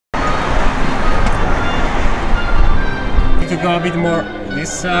to go a bit more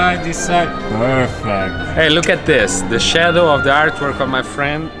this side, this side. Perfect. Hey, look at this. The shadow of the artwork of my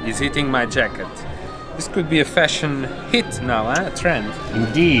friend is hitting my jacket. This could be a fashion hit now, a trend.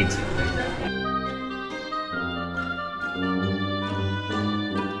 Indeed.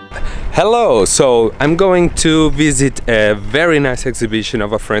 Hello, so I'm going to visit a very nice exhibition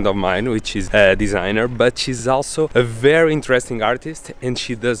of a friend of mine, which is a designer, but she's also a very interesting artist, and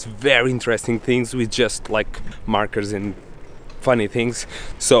she does very interesting things with just like markers and funny things.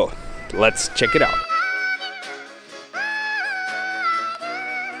 So let's check it out.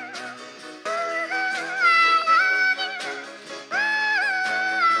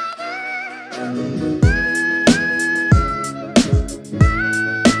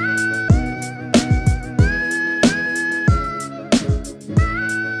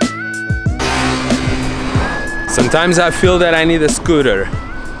 Sometimes I feel that I need a scooter.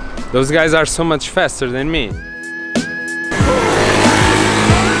 Those guys are so much faster than me.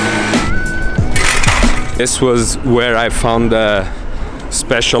 This was where I found the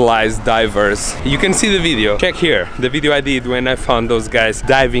specialized divers. You can see the video. Check here, the video I did when I found those guys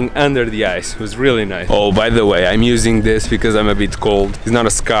diving under the ice. It was really nice. Oh, by the way, I'm using this because I'm a bit cold. It's not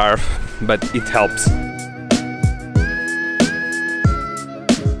a scarf, but it helps.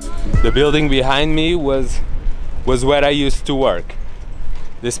 The building behind me was where I used to work.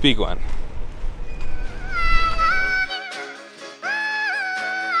 This big one.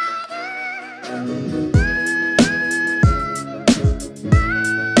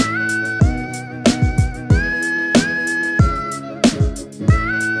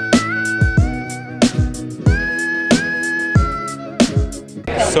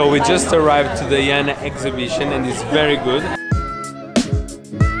 So we just arrived to the Yana exhibition and it's very good.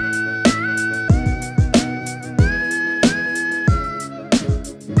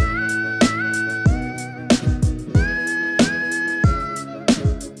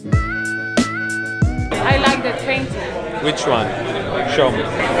 I like that painting. Which one? Show me.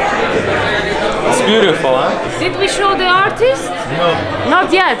 It's beautiful, huh? Did we show the artist? No.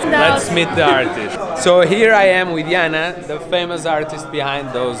 Not yet. Let's meet the artist. So here I am with Yana, the famous artist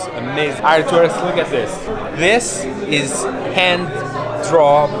behind those amazing artworks. Look at this. This is hand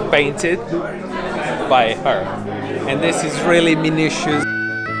draw painted by her. And this is really minutious.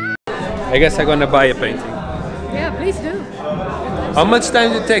 I guess I'm gonna buy a painting. Yeah, please do. How much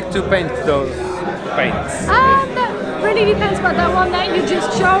time did it take to paint those paints? That really depends, but that one that you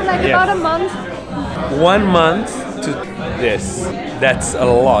just showed, like about a month. 1 month to this. That's a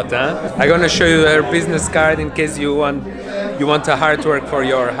lot, huh? I'm gonna show you her business card in case you want a artwork for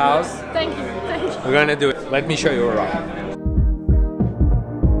your house. Thank you, thank you. We're gonna do it. Let me show you around.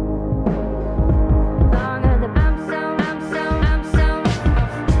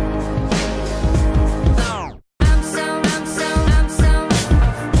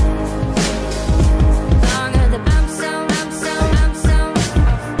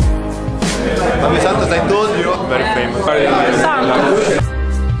 As I told you, very famous.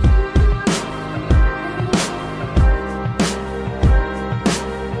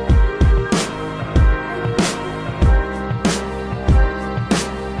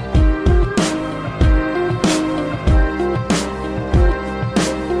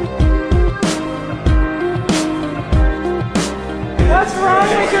 What's wrong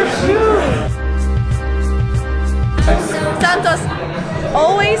with your shoes? Santos,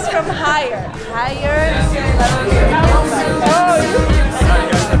 always from higher. Higher.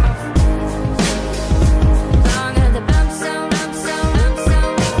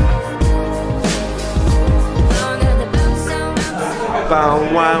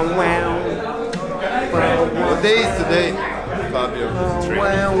 What day is today, Fabio?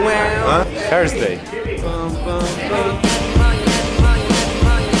 Huh? Thursday.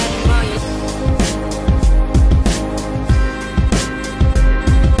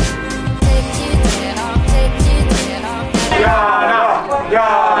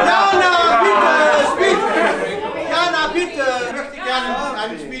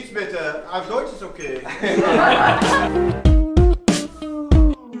 Eine Speech bitte. Auf Deutsch ist okay.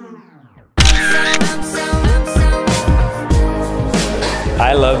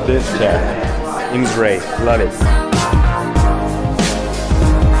 I love this chair. In gray. Love it.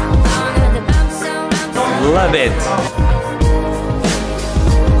 Love it.